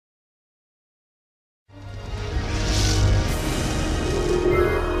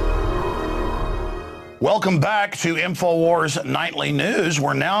Welcome back to InfoWars Nightly News.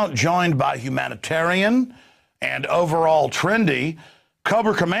 We're now joined by humanitarian and overall trendy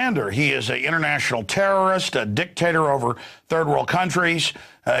Cobra Commander. He is an international terrorist, a dictator over third world countries.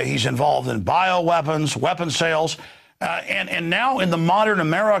 He's involved in bioweapons, weapon sales, and now in the modern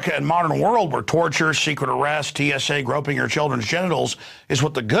America and modern world where torture, secret arrest, TSA, groping your children's genitals is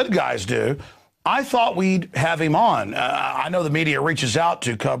what the good guys do. I thought we'd have him on. I know the media reaches out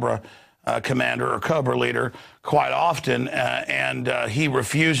to Cobra Commander or Cobra leader quite often, and he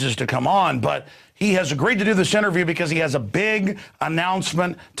refuses to come on, but he has agreed to do this interview because he has a big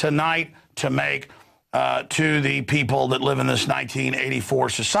announcement tonight to make to the people that live in this 1984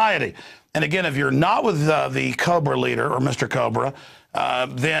 society. And again, if you're not with the Cobra leader or Mr. Cobra,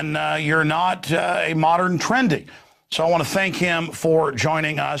 then you're not a modern trendy. So I want to thank him for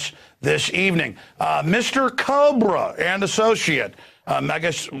joining us this evening. Mr. Cobra and associate, I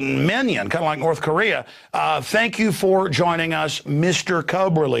guess minion, kind of like North Korea. Thank you for joining us, Mr.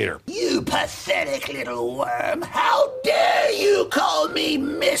 Cobra leader. You pathetic little worm. How dare you call me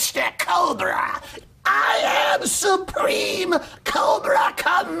Mr. Cobra? I am Supreme Cobra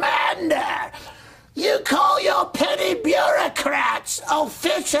Commander. You call your petty bureaucrats,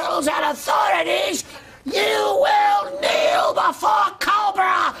 officials, and authorities. You will kneel before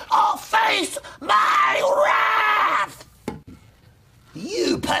Cobra or face my wrath.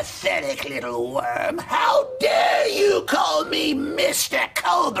 You pathetic little worm. How dare you call me Mr.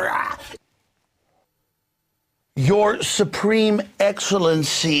 Cobra? Your Supreme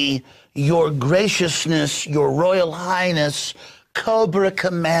Excellency, Your Graciousness, Your Royal Highness, Cobra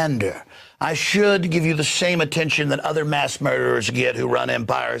Commander. I should give you the same attention that other mass murderers get who run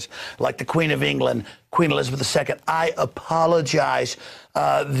empires, like the Queen of England, Queen Elizabeth II. I apologize.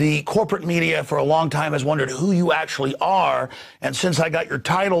 The corporate media for a long time has wondered who you actually are. And since I got your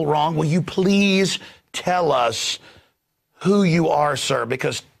title wrong, will you please tell us who you are, sir?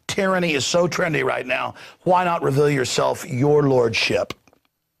 Because tyranny is so trendy right now. Why not reveal yourself, your lordship?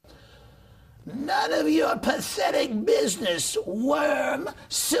 None of your pathetic business, worm.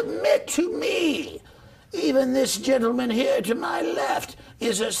 Submit to me. Even this gentleman here to my left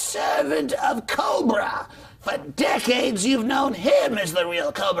is a servant of Cobra. For decades you've known him as the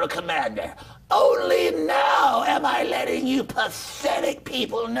real Cobra Commander. Only now am I letting you pathetic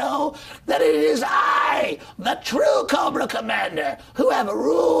people know that it is I, the true Cobra Commander, who have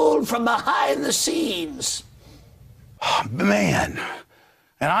ruled from behind the scenes. Oh, man.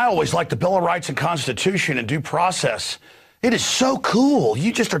 And I always like the Bill of Rights and Constitution and due process. It is so cool.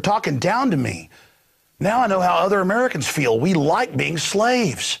 You just are talking down to me. Now I know how other Americans feel. We like being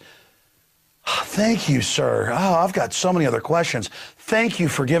slaves. Thank you, sir. Oh, I've got so many other questions. Thank you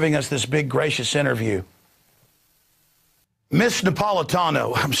for giving us this big, gracious interview. Miss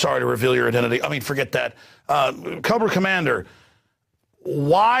Napolitano, I'm sorry to reveal your identity. I mean, forget that. Cobra Commander,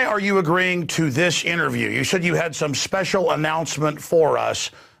 why are you agreeing to this interview? You said you had some special announcement for us.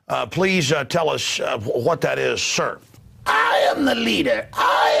 Please tell us what that is, sir. I am the leader.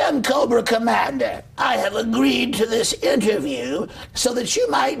 I am Cobra Commander. I have agreed to this interview so that you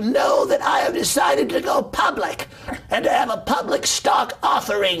might know that I have decided to go public and to have a public stock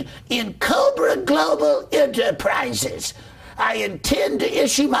offering in Cobra Global Enterprises. I intend to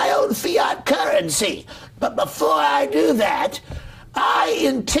issue my own fiat currency, but before I do that, I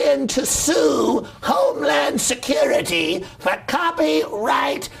intend to sue Homeland Security for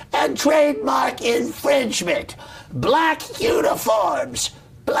copyright and trademark infringement. Black uniforms,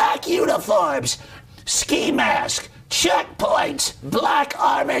 ski mask, checkpoints, black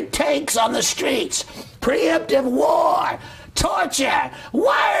armored tanks on the streets, preemptive war, torture,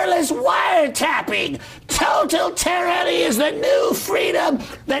 wireless wiretapping. Total tyranny is the new freedom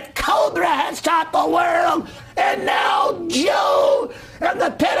that Cobra has taught the world. And now Joe and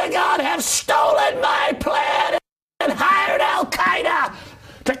the Pentagon have stolen my plan and hired Al-Qaeda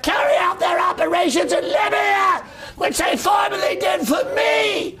to carry out their operations in Libya, which they formerly did for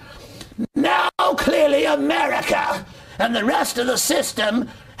me. Now clearly America and the rest of the system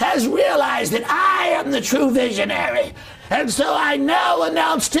has realized that I am the true visionary. And so I now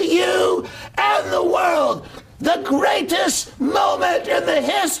announce to you and the world the greatest moment in the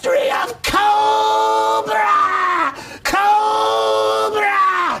history of Cobra!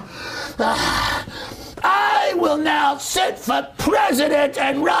 Cobra! I will now sit for president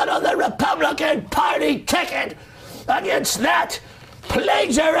and run on the Republican Party ticket against that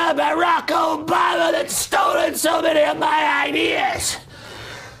plagiarism of Barack Obama that's stolen so many of my ideas.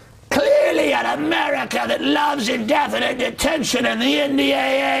 Clearly an America that loves indefinite detention and the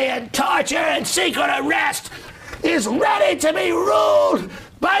NDAA and torture and secret arrest is ready to be ruled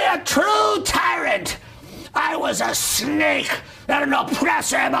by a true tyrant. I was a snake and an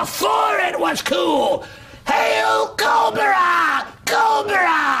oppressor before it was cool. Hail Cobra!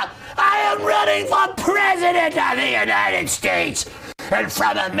 Cobra! I am running for President of the United States. And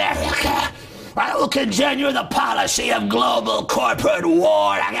from America, I will continue the policy of global corporate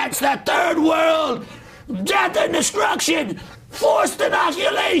war against the third world. Death and destruction, forced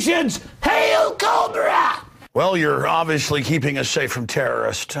inoculations. Hail Cobra! Well, you're obviously keeping us safe from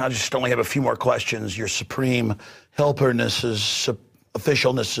terrorists. I just only have a few more questions. Your supreme helpernesses,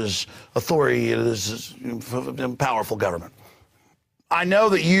 officialnesses, authority is powerful government. I know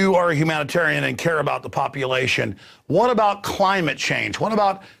that you are a humanitarian and care about the population. What about climate change? What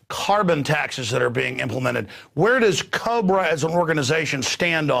about carbon taxes that are being implemented? Where does Cobra as an organization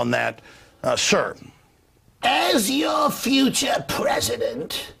stand on that, sir? As your future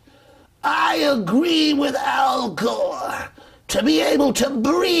president, I agree with Al Gore. To be able to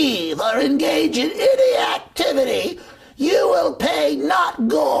breathe or engage in any activity, you will pay not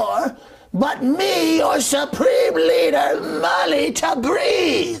Gore, but me or Supreme Leader money to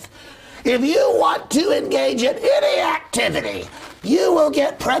breathe. If you want to engage in any activity, you will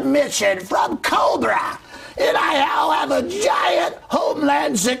get permission from Cobra. And I now have a giant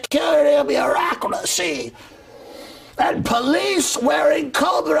Homeland Security bureaucracy and police wearing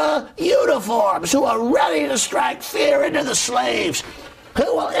Cobra uniforms who are ready to strike fear into the slaves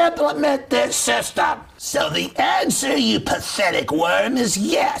who will implement this system. So the answer, you pathetic worm, is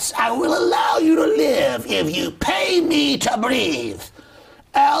yes, I will allow you to live if you pay me to breathe.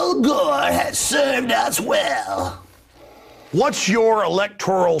 Al Gore has served us well. What's your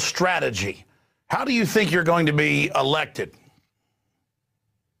electoral strategy? How do you think you're going to be elected?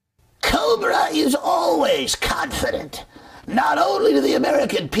 Cobra is always confident. Not only do the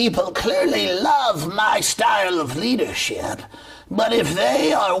American people clearly love my style of leadership, but if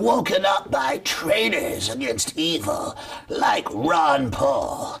they are woken up by traitors against evil, like Ron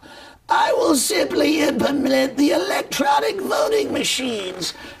Paul, I will simply implement the electronic voting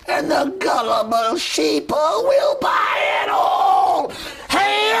machines, and the gullible sheeple will buy it all!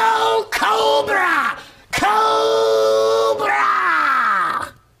 Hail Cobra! Cobra!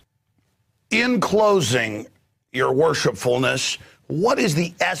 In closing, your worshipfulness, what is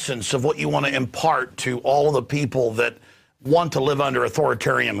the essence of what you want to impart to all the people that want to live under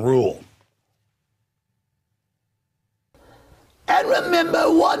authoritarian rule? And remember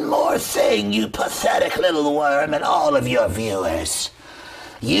one more thing, you pathetic little worm, and all of your viewers.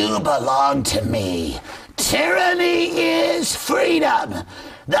 You belong to me. Tyranny is freedom.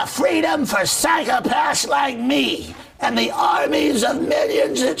 The freedom for psychopaths like me and the armies of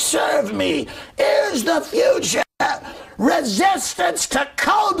millions that serve me is the future. Resistance to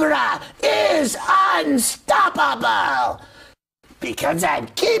Cobra is unstoppable. Because I'm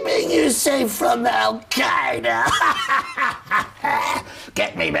keeping you safe from Al-Qaeda.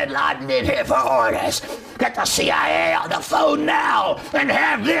 Get me Bin Laden in here for orders. Get the CIA on the phone now and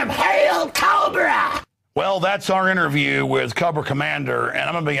have them hail Cobra. Well, that's our interview with Cobra Commander, and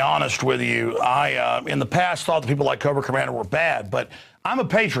I'm going to be honest with you. I, in the past, thought that people like Cobra Commander were bad, but I'm a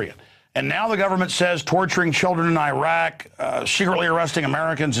patriot. And now the government says torturing children in Iraq, secretly arresting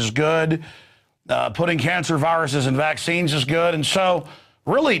Americans is good. Putting cancer viruses and vaccines is good. And so,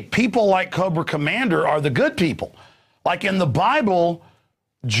 really, people like Cobra Commander are the good people. Like in the Bible,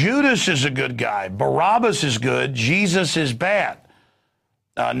 Judas is a good guy. Barabbas is good. Jesus is bad.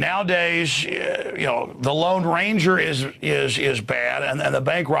 Nowadays, the Lone Ranger is bad, and the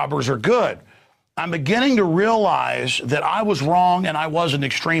bank robbers are good. I'm beginning to realize that I was wrong and I was an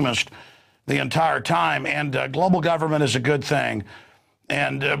extremist the entire time, and global government is a good thing.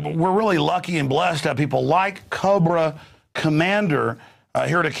 And we're really lucky and blessed to have people like Cobra Commander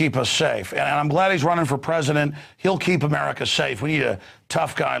here to keep us safe. And I'm glad he's running for president. He'll keep America safe. We need a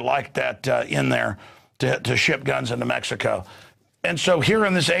tough guy like that in there to ship guns into Mexico. And so here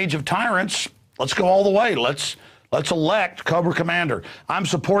in this age of tyrants, let's go all the way. Let's elect Cobra Commander. I'm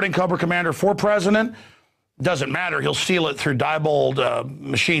supporting Cobra Commander for president. Doesn't matter. He'll steal it through Diebold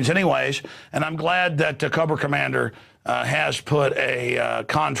machines anyways. And I'm glad that Cobra Commander has put a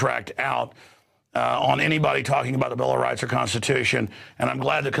contract out on anybody talking about the Bill of Rights or Constitution. And I'm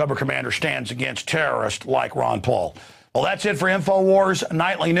glad that Cobra Commander stands against terrorists like Ron Paul. Well, that's it for InfoWars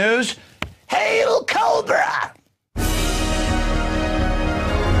Nightly News. Hail Cobra!